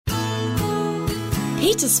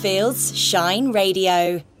Petersfield's Shine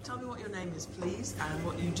Radio. Tell me what your name is, please, and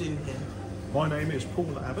what you do here. My name is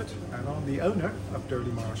Paul Abbott, and I'm the owner of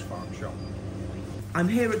Durleighmarsh Farm shop. I'm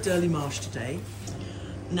here at Durleighmarsh today.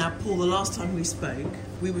 Now, Paul, the last time we spoke,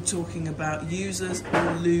 we were talking about Users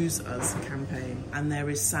or Lose Us campaign, and there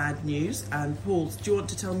is sad news. And Paul, do you want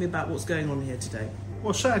to tell me about what's going on here today?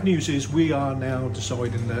 Well, sad news is we are now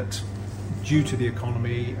deciding that due to the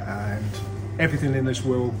economy and everything in this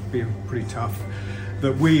world being pretty tough,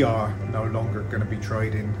 that we are no longer going to be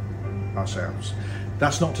trading ourselves.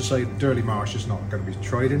 That's not to say that Durleighmarsh is not going to be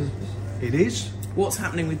trading. It is. What's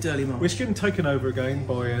happening with Durleighmarsh? We're getting taken over again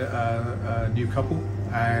by a new couple,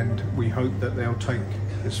 and we hope that they'll take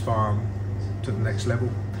this farm to the next level.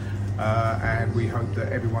 And we hope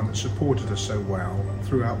that everyone that supported us so well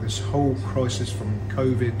throughout this whole crisis, from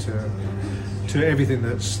COVID to everything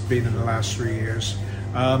that's been in the last 3 years,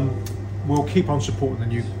 will keep on supporting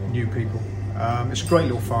the new people. It's a great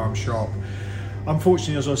little farm shop.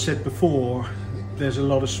 Unfortunately, as I said before, there's a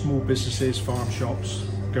lot of small businesses, farm shops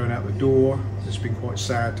going out the door. It's been quite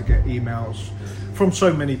sad to get emails from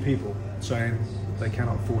so many people saying they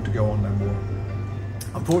cannot afford to go on no more.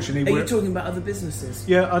 Unfortunately, are you talking about other businesses?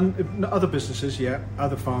 Yeah, and other businesses, yeah,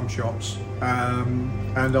 other farm shops,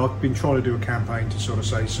 and I've been trying to do a campaign to sort of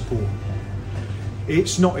say support.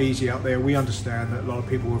 It's not easy out there. We understand that a lot of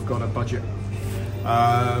people have got a budget,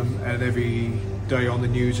 and every day on the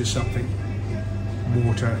news is something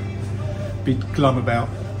more to be glum about.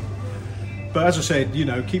 But as I said, you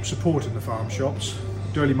know, keep supporting the farm shops.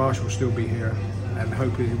 Durleighmarsh will still be here, and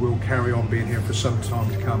hopefully we'll carry on being here for some time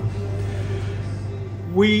to come.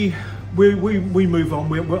 We move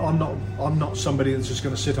on. I'm not somebody that's just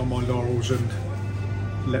going to sit on my laurels and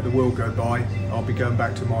let the world go by. I'll be going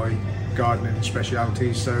back to my gardening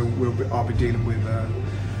specialities. So I'll be dealing with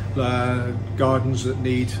gardens that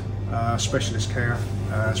need specialist care,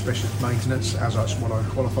 specialist maintenance, as that's what I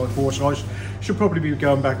qualified for. So I should probably be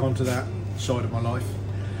going back onto that side of my life.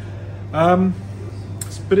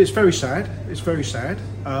 But it's very sad. It's very sad,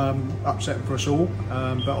 upsetting for us all.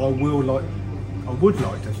 But I would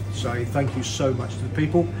like to say thank you so much to the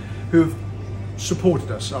people who have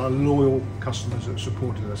supported us, our loyal customers that have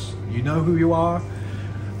supported us. You know who you are,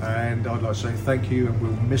 and I'd like to say thank you, and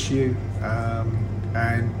we'll miss you.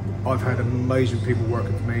 And I've had amazing people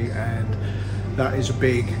working for me, and that is a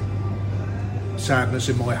big sadness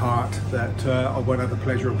in my heart that I won't have the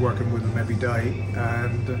pleasure of working with them every day.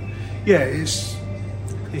 And yeah, it is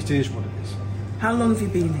what it is. How long have you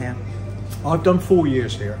been here? I've done 4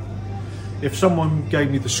 years here. If someone gave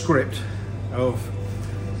me the script of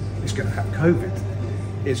it's going to have COVID,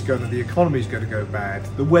 the economy's going to go bad,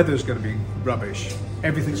 the weather's going to be rubbish,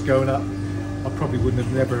 everything's going up, I probably wouldn't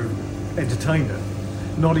have never entertained it.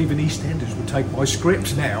 Not even EastEnders would take my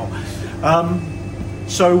script now.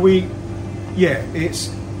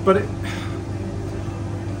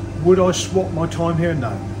 Would I swap my time here?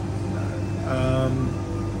 No.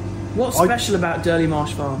 What's special about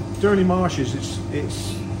Durleighmarsh Farm? Durleighmarsh is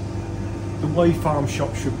it's the way farm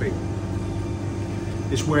shops should be.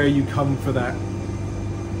 It's where you come for that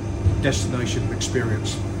destination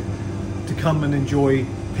experience, to come and enjoy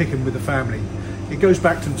picking with the family. It goes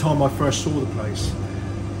back to the time I first saw the place.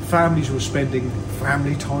 Families were spending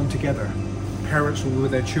family time together. Parents were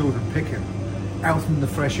with their children picking, out in the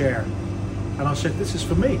fresh air. And I said, this is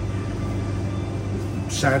for me.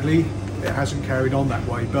 Sadly, it hasn't carried on that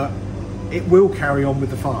way, but it will carry on with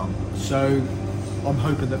the farm. So I'm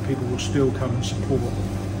hoping that people will still come and support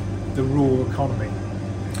the rural economy.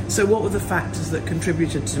 So what were the factors that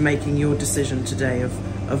contributed to making your decision today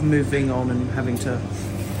of moving on and having to...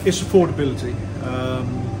 It's affordability.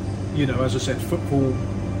 You know, as I said, footfall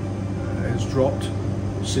has dropped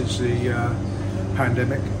since the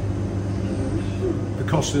pandemic. The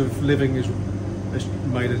cost of living has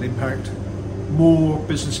made an impact. More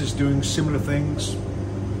businesses doing similar things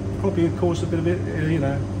probably caused a bit of it,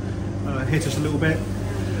 hit us a little bit.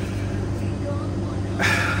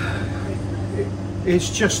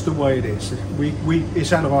 It's just the way it is.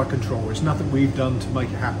 It's out of our control. It's nothing we've done to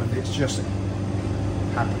make it happen. It's just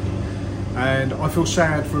happened. And I feel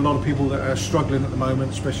sad for a lot of people that are struggling at the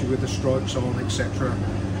moment, especially with the strikes on, etc.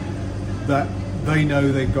 That they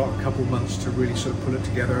know they've got a couple of months to really sort of pull it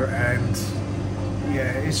together. And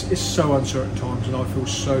yeah, it's so uncertain times, and I feel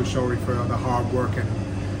so sorry for the hard-working,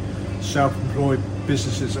 self-employed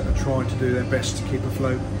businesses that are trying to do their best to keep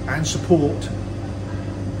afloat and support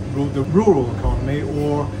the rural economy,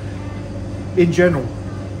 or in general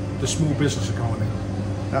the small business economy.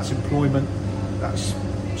 That's employment, that's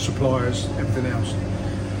suppliers, everything else.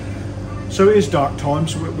 So it is dark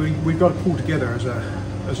times. We've got to pull together as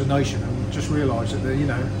as a nation and just realise that,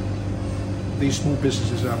 these small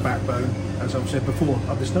businesses are a backbone, as I've said before,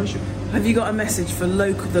 of this nation. Have you got a message for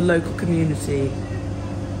the local community?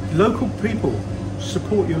 Local people,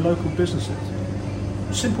 support your local businesses.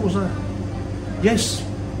 Simple as that. Yes,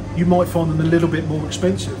 you might find them a little bit more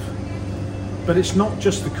expensive, but it's not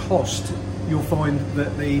just the cost. You'll find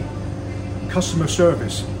that the customer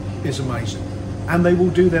service is amazing, and they will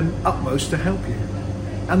do their utmost to help you,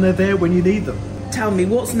 and they're there when you need them. Tell me,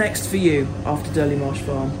 what's next for you after Durleighmarsh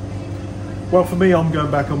Farm? Well, for me, I'm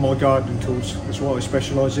going back on my gardening tools. That's what I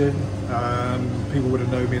specialise in. People would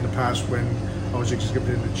have known me in the past when I was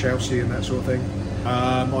exhibiting at Chelsea and that sort of thing.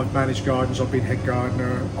 I've managed gardens, I've been head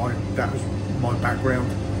gardener, that was my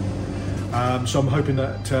background. So I'm hoping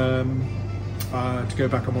that to go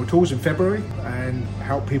back on my tools in February and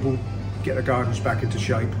help people get their gardens back into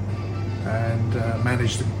shape and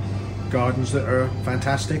manage the gardens that are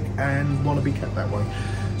fantastic and want to be kept that way.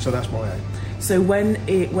 So that's my aim. So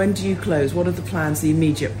when do you close? What are the plans, the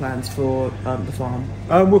immediate plans for the farm?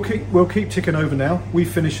 We'll keep ticking over now. We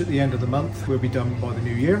finish at the end of the month. We'll be done by the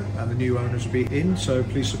new year, and the new owners will be in. So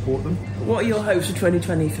please support them. What are your hopes for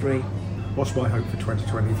 2023? What's my hope for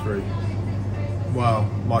 2023? Well,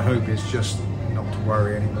 my hope is just not to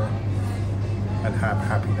worry anymore and have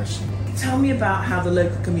happiness. Tell me about how the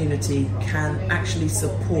local community can actually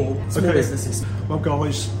support small businesses. Well,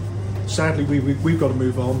 guys, sadly we've got to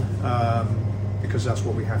move on because that's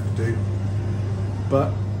what we have to do.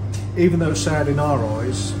 But even though it's sad in our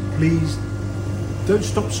eyes, please don't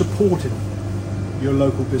stop supporting your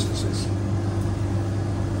local businesses,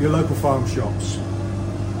 your local farm shops.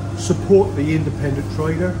 Support the independent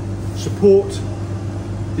trader, support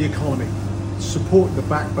the economy, support the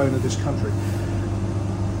backbone of this country.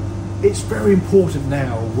 It's very important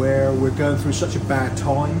now where we're going through such a bad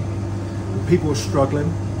time, people are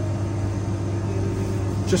struggling.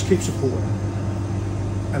 Just keep supporting,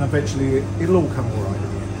 and eventually it'll all come all right.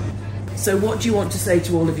 So what do you want to say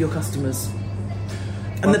to all of your customers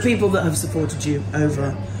and the people that have supported you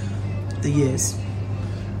over the years?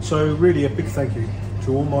 So really a big thank you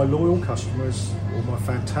to all my loyal customers, all my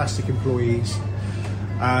fantastic employees,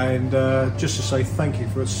 and just to say thank you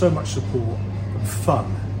for so much support and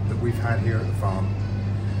fun that we've had here at the farm.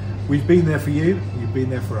 We've been there for you, you've been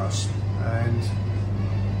there for us, and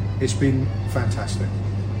it's been fantastic.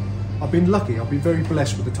 I've been lucky, I've been very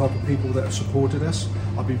blessed with the type of people that have supported us.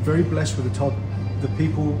 I've been very blessed with the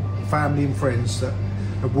people, family and friends that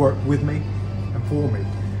have worked with me and for me.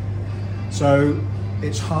 So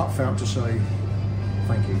it's heartfelt to say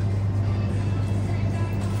thank you.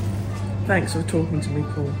 Thanks for talking to me,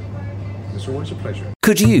 Paul. It's always a pleasure.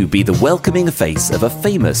 Could you be the welcoming face of a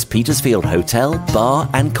famous Petersfield hotel, bar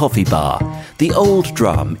and coffee bar? The Old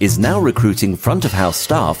Drum is now recruiting front-of-house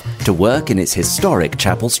staff to work in its historic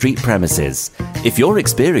Chapel Street premises. If you're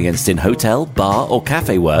experienced in hotel, bar or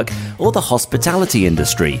cafe work or the hospitality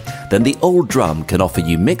industry, then the Old Drum can offer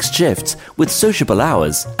you mixed shifts with sociable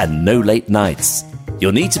hours and no late nights.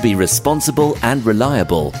 You'll need to be responsible and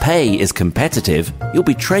reliable. Pay is competitive. You'll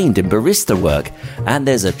be trained in barista work. And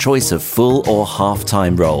there's a choice of full or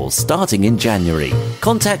half-time roles starting in January.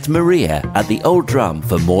 Contact Maria at The Old Drum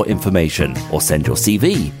for more information or send your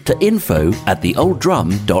CV to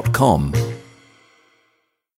info@theolddrum.com.